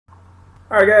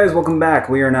Alright guys, welcome back.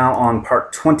 We are now on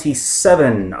part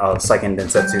 27 of Seiken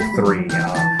Densetsu 3.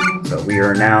 So we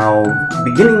are now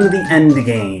beginning the end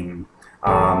game.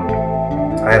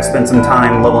 I have spent some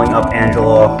time leveling up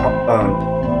Angela,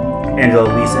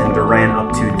 Lisa, and Duran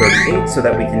up to 38 so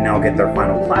that we can now get their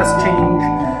final class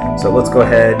change. So let's go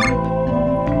ahead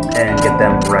and get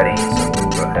them ready. So we'll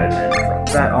go ahead and drop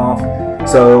that off.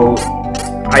 So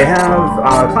I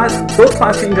have both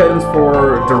class change items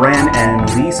for Duran and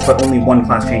Lise, but only one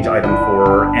class change item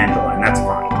for Angela, and that's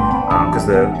fine. Because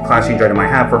the class change item I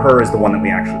have for her is the one that we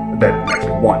actually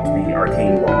want, the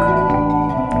Arcane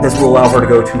Book. This will allow her to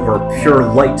go to her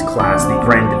Pure Light class, the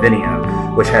Grand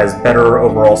Divinia, which has better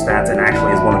overall stats and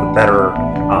actually is one of the better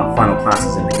final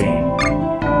classes in the game.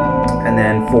 And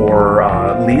then for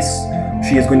Lise,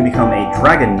 she is going to become a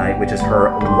Dragon Knight, which is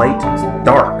her Light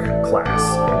Dark class.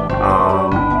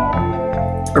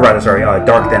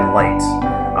 Dark then Light,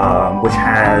 which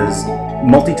has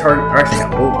multi-target. Actually,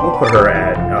 no, we'll put her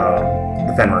at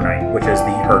the Fenrir Knight, which is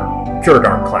her Pure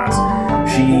Dark class.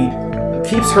 She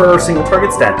keeps her single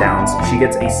target stat down. So she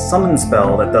gets a summon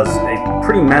spell that does a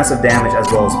pretty massive damage as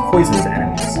well as poisons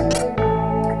enemies,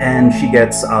 and she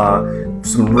gets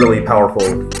some really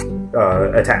powerful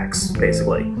attacks,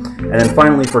 basically. And then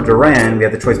finally for Duran, we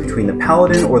have the choice between the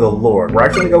Paladin or the Lord. We're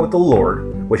actually going to go with the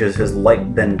Lord, which is his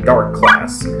Light then Dark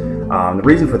class. The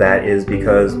reason for that is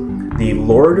because the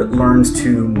Lord learns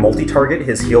to multi-target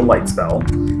his Heal Light spell.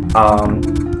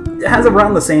 It has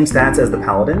around the same stats as the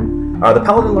Paladin. The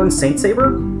Paladin learns Saint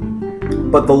Saber,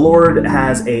 but the Lord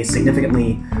has a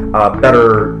significantly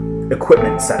better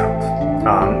equipment setup.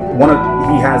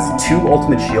 He has two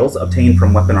ultimate shields obtained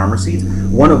from weapon armor seeds,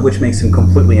 one of which makes him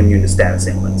completely immune to status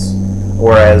ailments,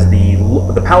 whereas the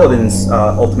Paladin's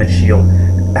ultimate shield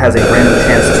has a random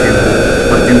chance to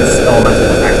reduce elemental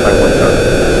attacks by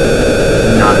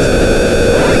 1/3. Not as good.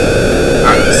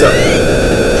 Alright, so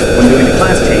when doing the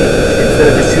class change, instead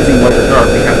of just choosing light or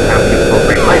dark, we have to have the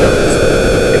appropriate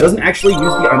items. It doesn't actually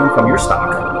use the item from your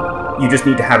stock. You just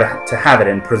need to have it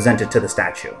and present it to the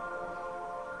statue.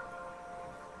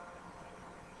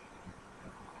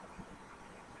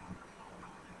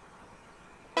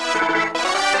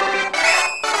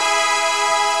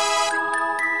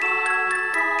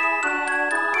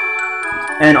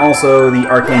 And also, the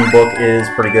Arcane Book is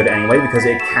pretty good anyway, because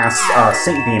it casts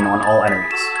Saint Beam on all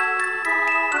enemies.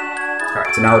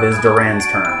 Alright, so now it is Duran's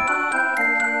turn.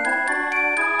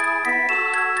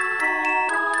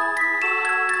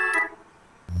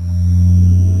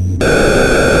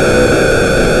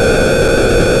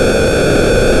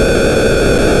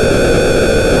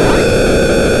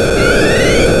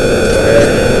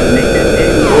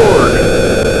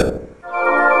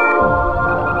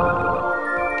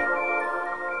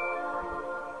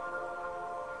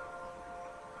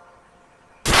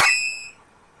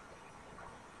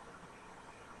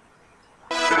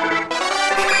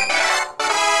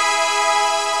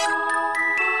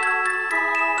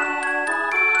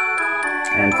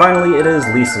 And finally, it is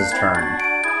Lisa's turn.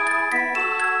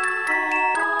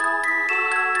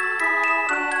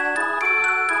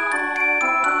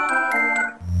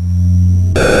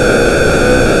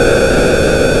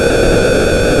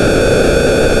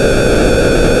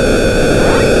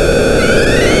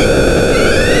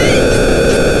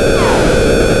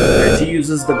 And she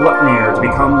uses the Gluttonier to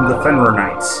become the Fenrir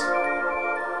Knights.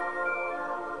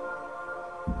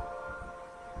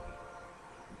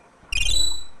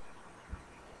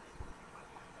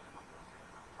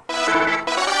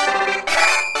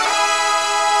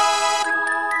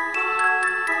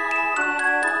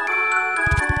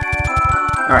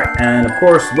 Alright, and of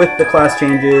course, with the class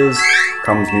changes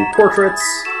comes new portraits.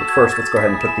 But first, let's go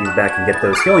ahead and put these back and get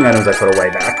those healing items I put away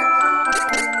back.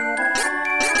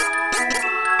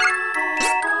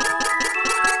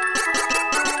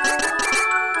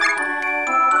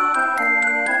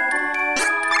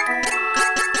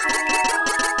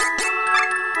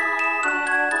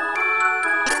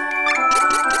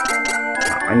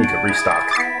 Oh, I need to restock.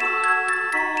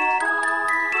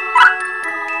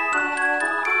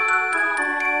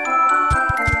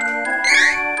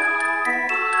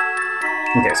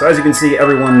 Okay, so as you can see,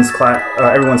 everyone's class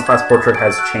portrait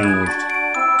has changed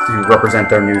to represent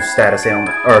their new status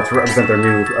ailment, or to represent their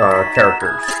new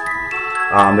characters.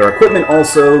 Their equipment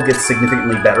also gets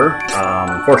significantly better.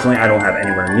 Unfortunately, I don't have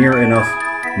anywhere near enough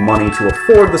money to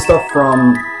afford the stuff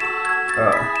from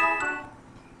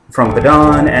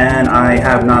Padan, and I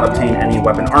have not obtained any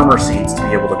weapon armor seeds to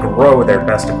be able to grow their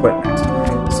best equipment.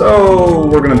 So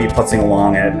we're going to be putzing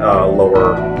along at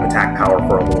lower attack power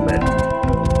for a little bit.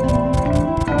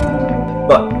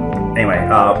 But anyway,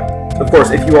 Of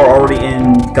course, if you are already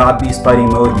in God Beast fighting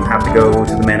mode, you have to go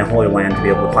to the Mana Holy Land to be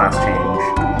able to class change.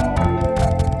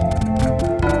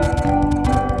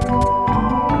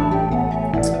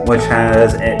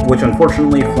 Which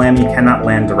unfortunately Flammy cannot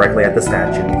land directly at the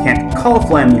statue. You can't call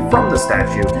Flammy from the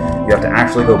statue. You have to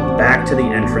actually go back to the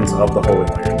entrance of the Holy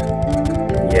Land.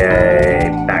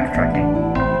 Yay, backtracking.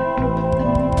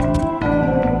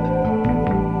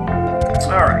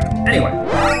 Alright, anyway.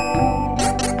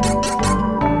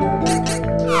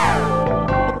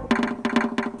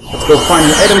 Let's go find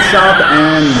an item shop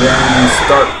and then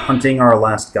start hunting our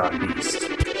last God Beast.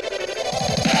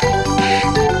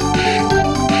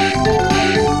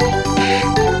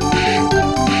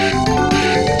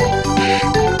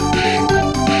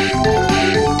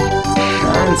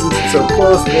 And since it's so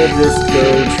close, we'll just go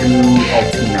to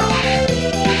Altina.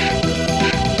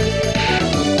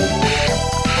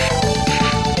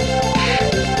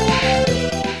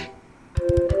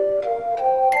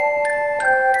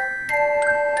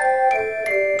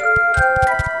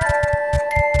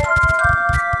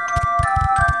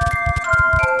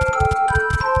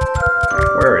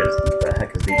 Where is the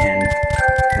heck is the inn?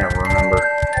 Never remember.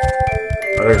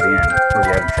 Oh, there's the inn. Where's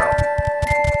the item shop?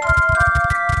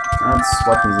 That's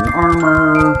weapons and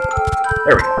armor.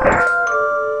 There we go.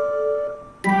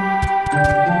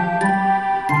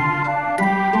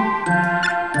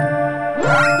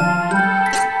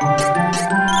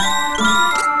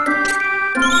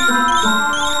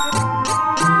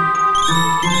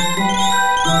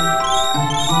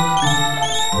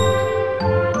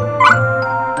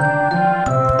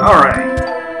 Alright.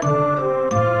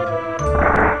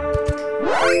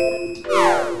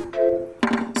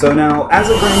 So now, as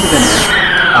a Grand Divinity,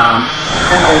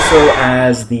 and also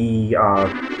as the, I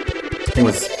think it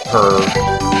was her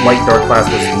Light Dark class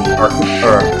was the Arc,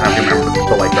 or I have to remember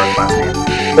the Light Dark class name.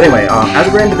 But anyway, as a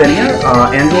Grand Divinia,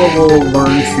 Angela will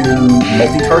learn to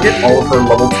multi-target all of her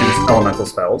level 2 elemental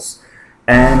spells,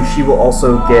 and she will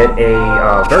also get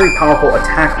a very powerful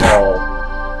attack ball.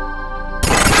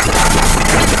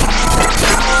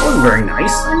 That wasn't very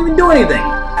nice. I didn't even do anything.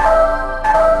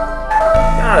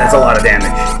 God, that's a lot of damage.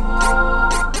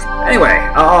 Anyway,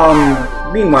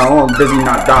 meanwhile, I'm busy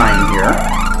not dying here.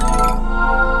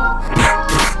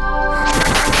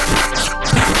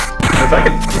 If I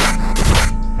could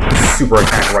super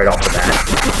attack right off the bat.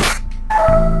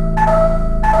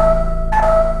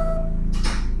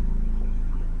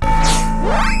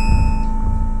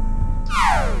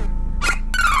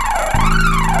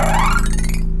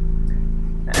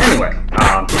 Anyway,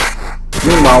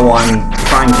 meanwhile, while I'm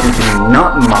trying to be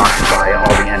not mocked by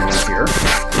all the enemies here.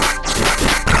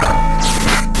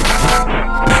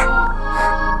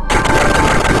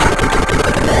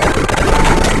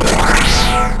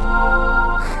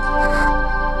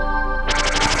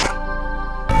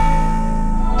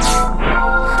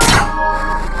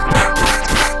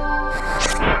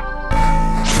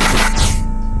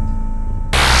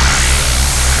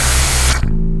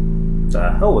 What the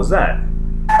hell was that?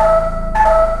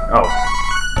 Oh.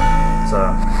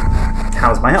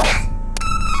 How's my health?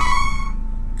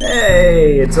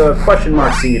 Hey, it's a question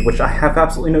mark seed, which I have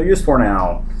absolutely no use for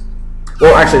now.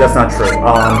 Well, actually, that's not true.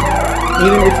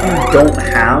 Even if you don't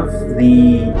have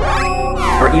the...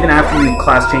 or even after you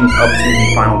class change up to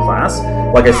the final class,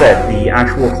 like I said, the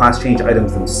actual class change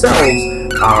items themselves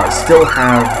still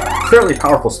have fairly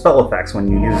powerful spell effects when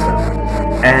you use them.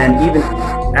 And even...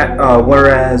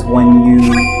 whereas when you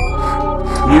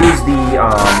use the...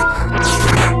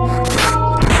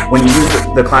 when you use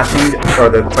the class change, or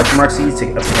the question mark seeds to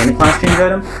obtain a class change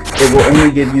item, it will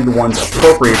only give you the ones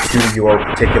appropriate to your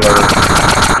particular,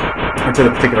 or to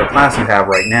the particular class you have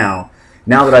right now.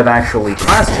 Now that I've actually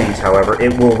class changed, however,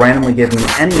 it will randomly give me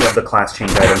any of the class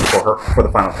change items for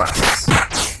the final classes.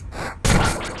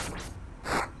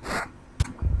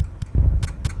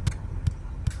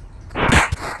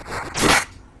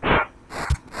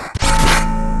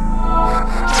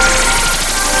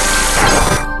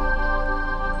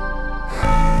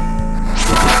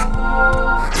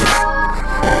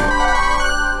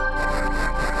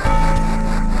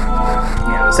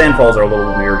 Sandfalls are a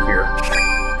little weird here.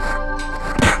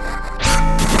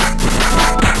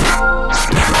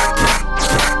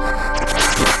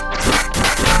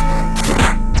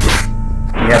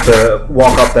 You have to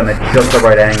walk up them at just the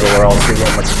right angle or else you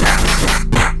won't let you pass.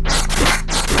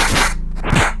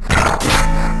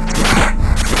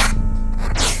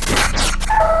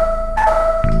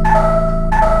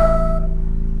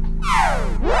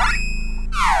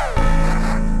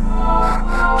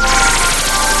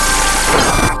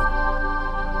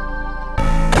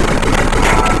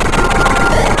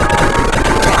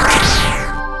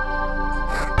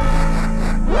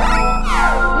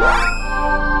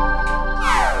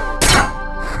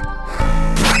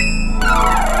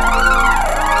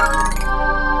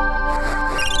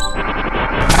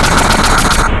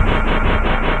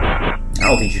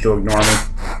 you to ignore me.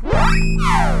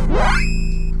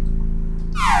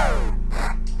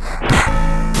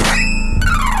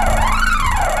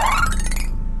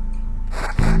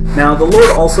 Now, the Lord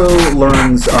also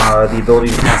learns the ability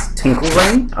to cast Tinkle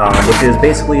Ring, which is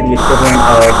basically the equivalent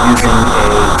of using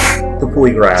a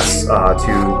Pupui Grass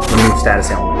to remove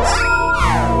status ailments.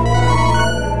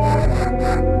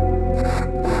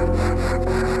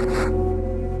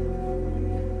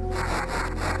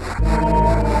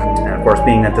 And of course,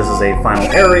 being that this is a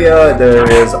final area, there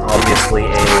is obviously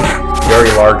a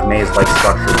very large maze-like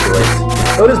structure to it.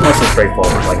 So it is mostly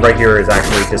straightforward. Like, right here is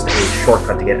actually just a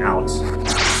shortcut to get out.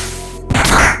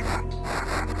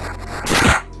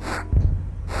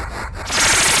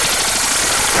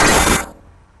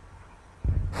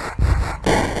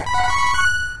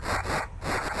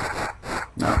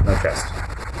 No chest.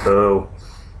 Boo.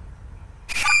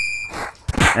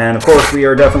 And of course, we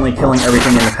are definitely killing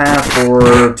everything in the path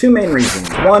for two main reasons.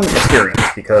 One, experience,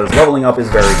 because leveling up is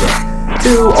very good.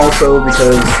 Two, also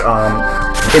because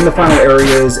in the final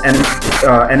areas,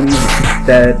 enemies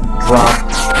that drop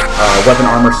weapon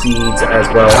armor seeds as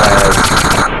well as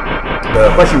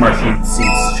the question mark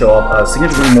seeds show up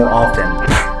significantly more often.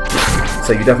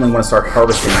 So you definitely want to start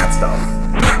harvesting that stuff.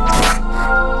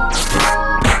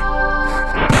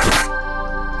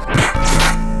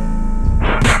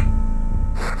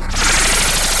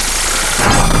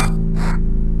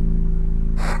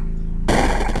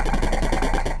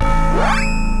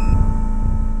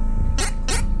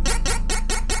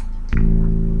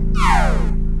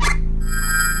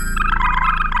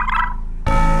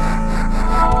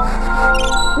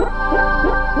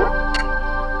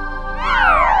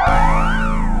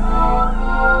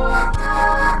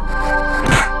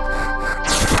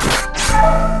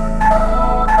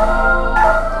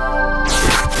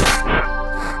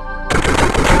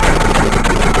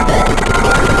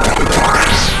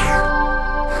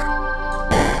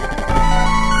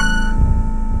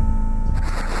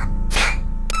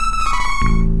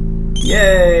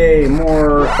 Yay!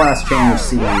 More class change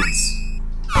seeds.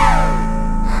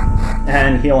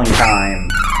 And healing time.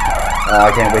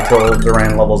 I can't wait till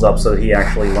Duran levels up so that he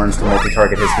actually learns to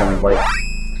multi-target his healing blade.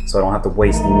 So I don't have to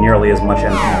waste nearly as much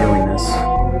energy doing this.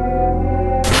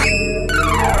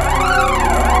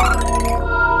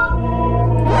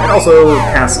 It also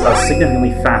casts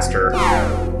significantly faster.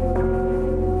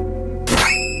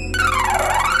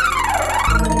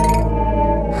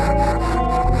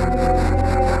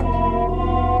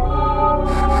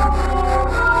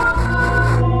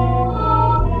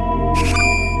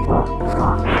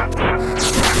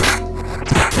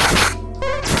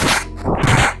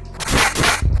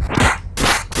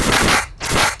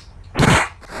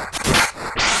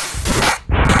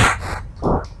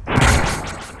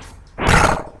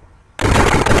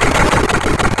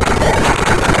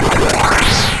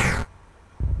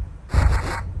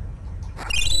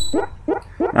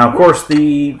 Now, of course,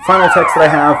 the final text that I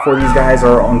have for these guys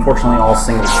are unfortunately all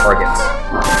single targets.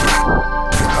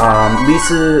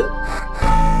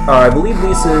 I believe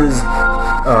Lisa's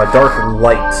Dark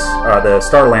Light, the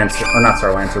Star Lancer, or not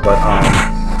Star Lancer, but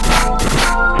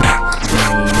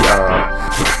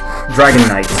the Dragon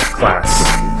Knight class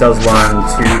does learn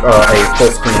to a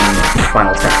full screen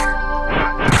final tech.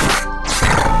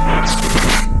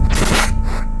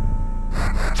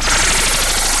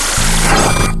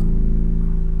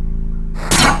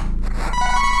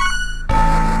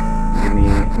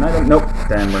 Nope,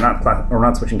 then we're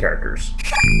not switching characters.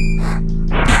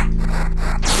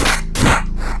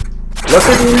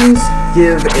 Lesser demons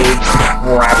give a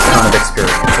crap ton of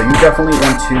experience, so you definitely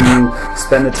want to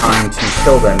spend the time to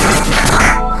kill them if you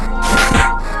can.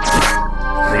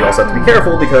 But you also have to be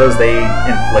careful because they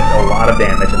inflict a lot of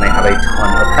damage and they have a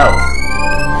ton of health.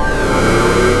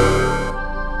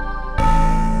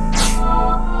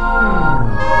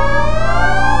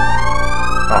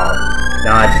 Oh,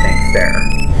 not ain't fair.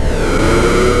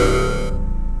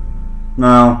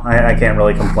 No, I can't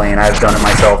really complain. I've done it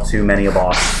myself to many a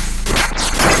boss.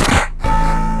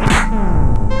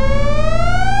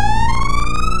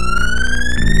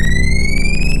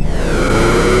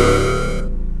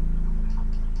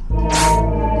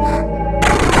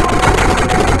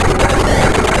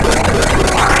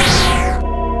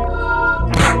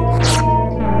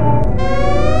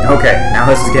 Okay, now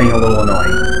this is getting a little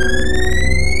annoying.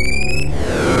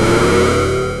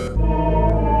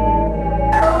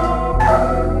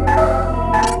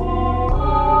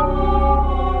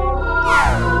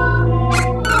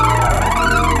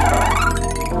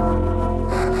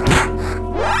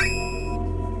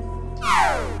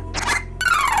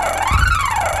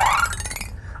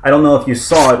 I don't know if you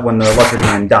saw it when the Lesser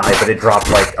Demon died, but it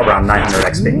dropped like around 900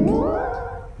 XP.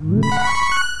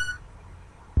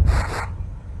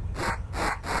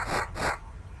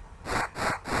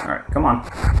 Alright, come on.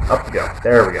 Up we go.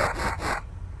 There we go.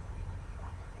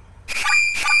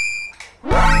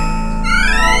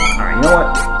 Alright, you know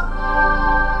what?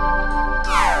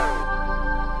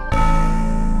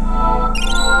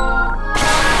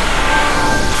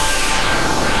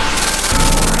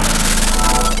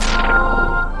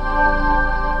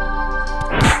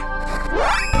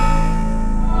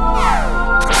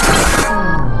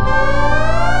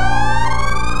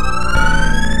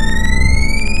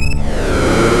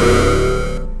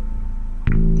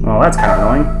 Well, that's kind of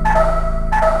annoying.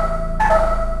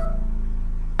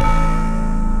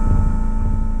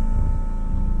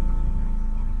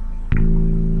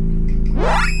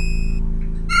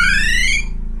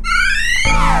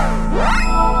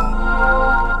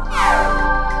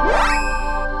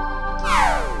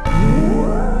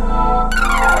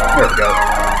 There we go.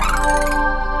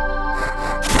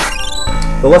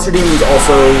 The Lesser Demons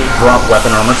also drop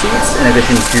weapon armor seeds in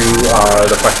addition to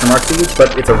the question mark seeds,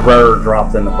 but it's a rarer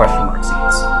drop than the question mark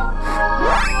seeds.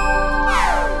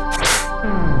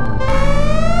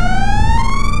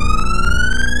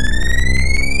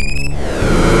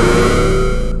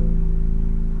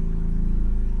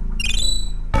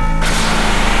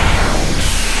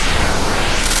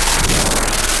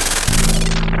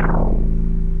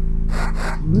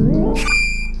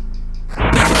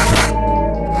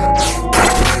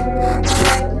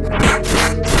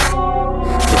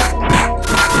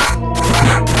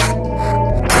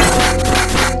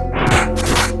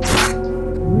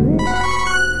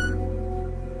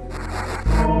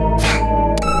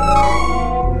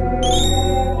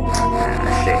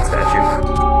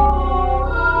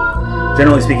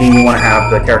 Generally speaking, you want to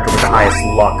have the character with the highest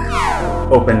luck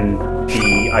open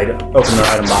the item box.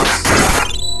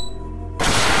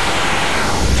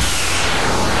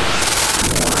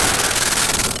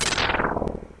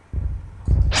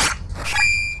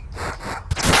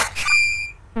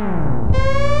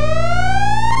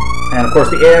 And of course,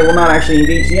 the AI will not actually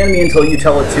engage the enemy until you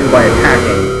tell it to by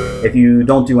attacking. If you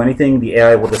don't do anything, the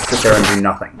AI will just sit there and do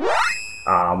nothing,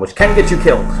 which can get you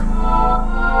killed.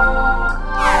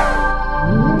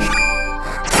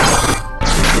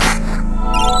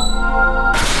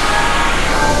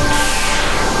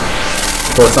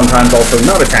 Of course, sometimes also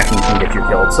not attacking can get you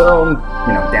killed, so,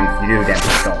 you know, damn if you do, damn if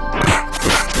you don't.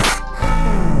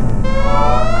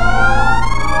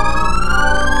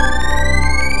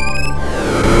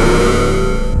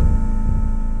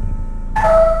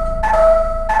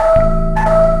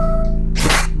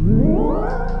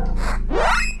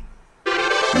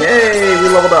 Yay, we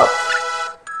leveled up!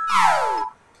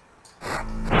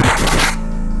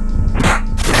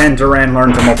 And Duran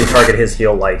learned to multi-target his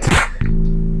heal light.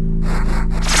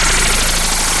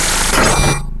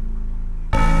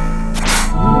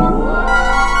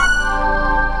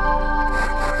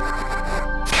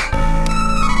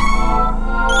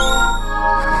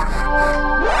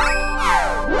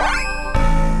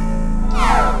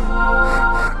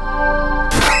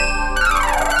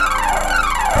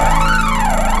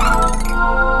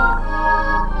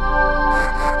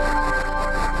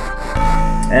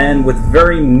 And with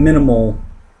very minimal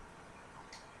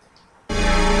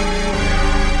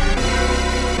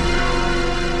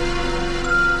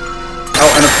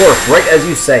oh, and of course, right as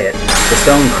you say it, the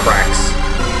stone cracks.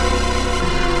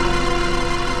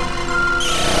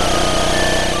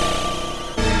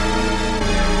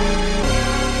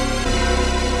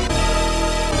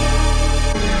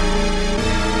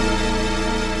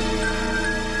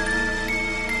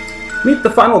 Meet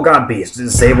the final God Beast,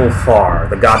 Zabel Far,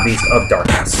 the God Beast of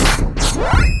Darkness.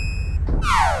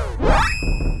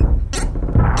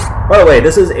 By the way,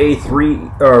 this is a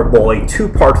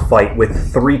two-part fight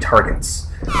with 3 targets.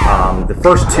 The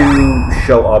first 2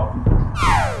 show up.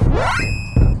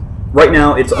 Right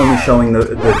now, it's only showing the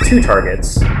 2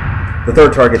 targets. The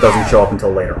 3rd target doesn't show up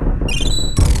until later.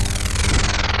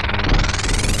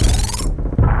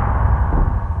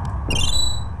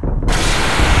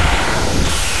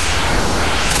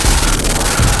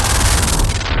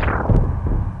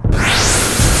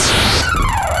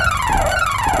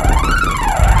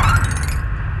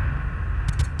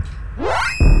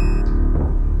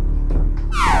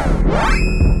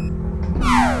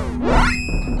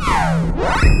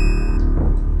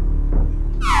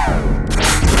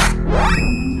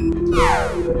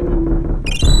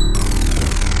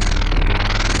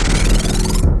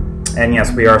 And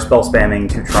yes, we are spell spamming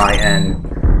to try and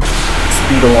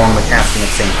speed along the casting of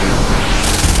Saint Dean.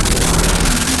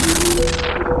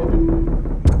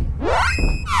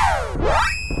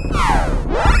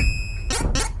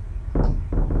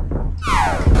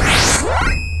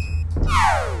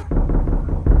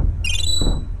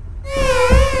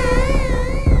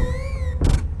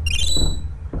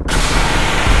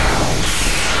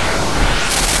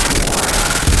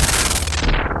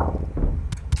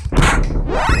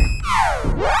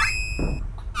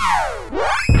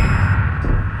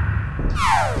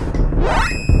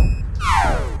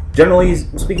 Generally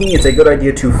speaking, it's a good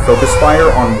idea to focus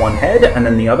fire on one head and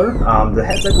then the other. The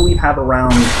heads, I believe, have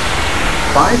around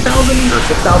 5,000 or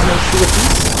 6,000 HP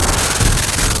apiece.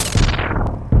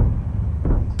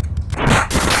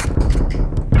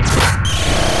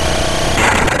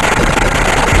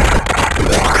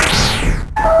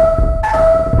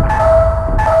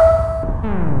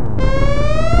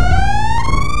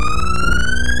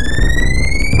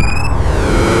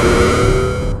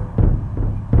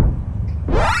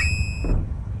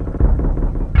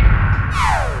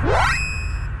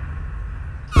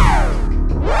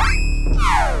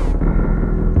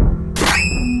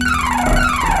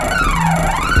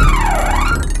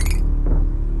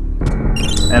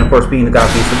 And of course, being the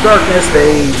god beast of darkness,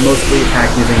 they mostly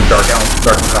attack using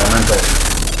darkness elemental.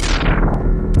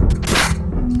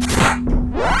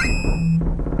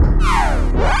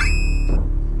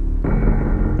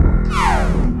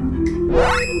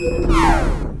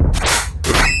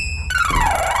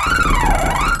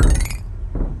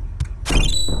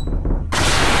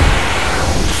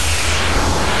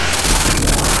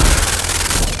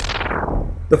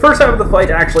 The first half of the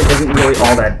fight actually isn't really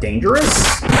all that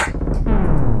dangerous.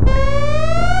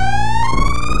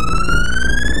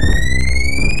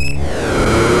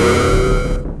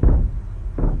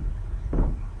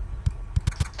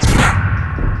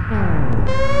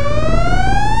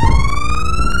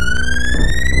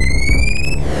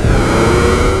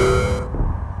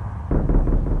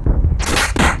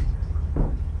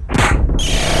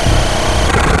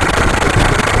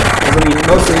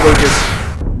 Mostly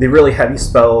the really heavy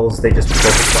spells, they just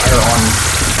focus fire on,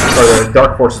 or the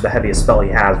Dark Force is the heaviest spell he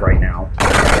has right now.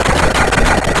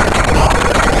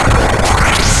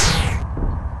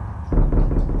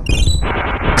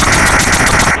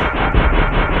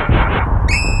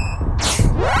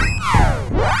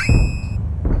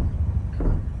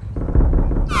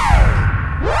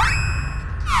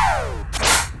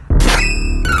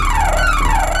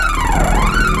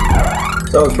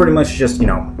 So it's pretty much just, you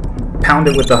know, pound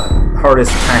it with the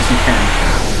hardest attacks you can.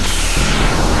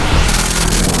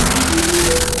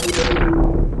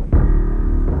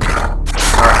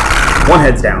 Alright, one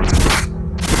head's down.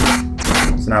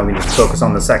 So now we just focus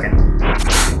on the second.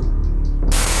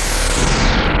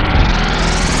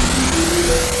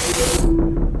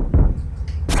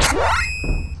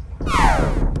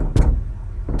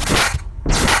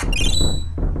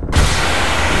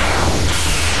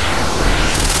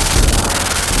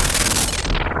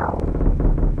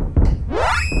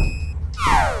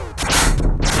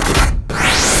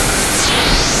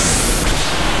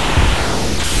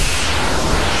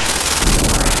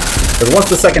 Because once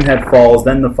the second head falls,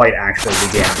 then the fight actually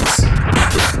begins.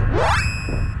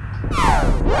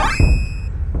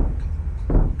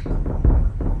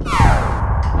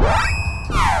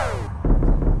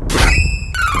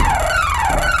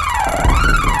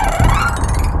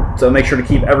 So make sure to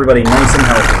keep everybody nice and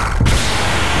healthy.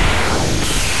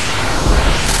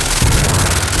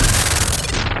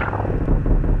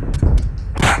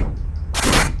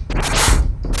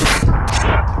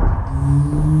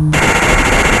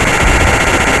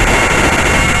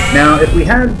 Now, if we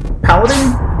had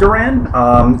Paladin Duran,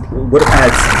 would have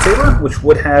had Saber, which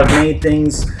would have made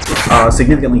things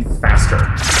significantly faster.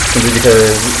 Simply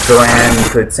because Duran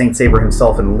could Saint Saber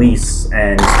himself and Lise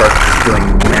and start just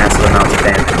doing massive amounts of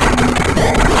damage.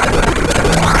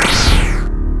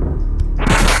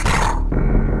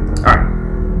 Alright.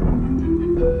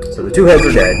 So the two heads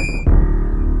are dead.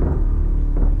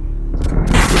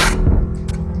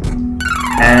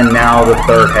 And now the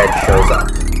third head shows up.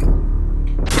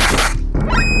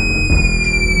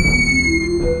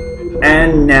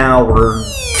 And now we're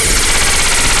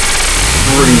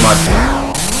pretty much out.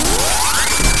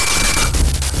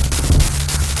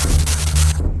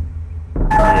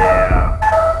 Yeah.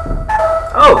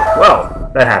 Oh,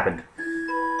 well, that happened.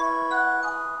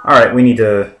 Alright, we need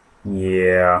to...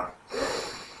 Yeah.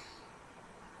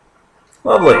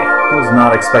 Lovely. I was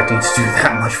not expecting to do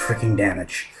that much freaking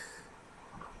damage.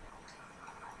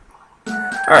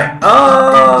 Alright,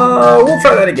 we'll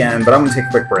try that again, but I'm going to take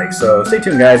a quick break, so stay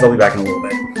tuned guys, I'll be back in a little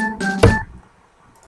bit.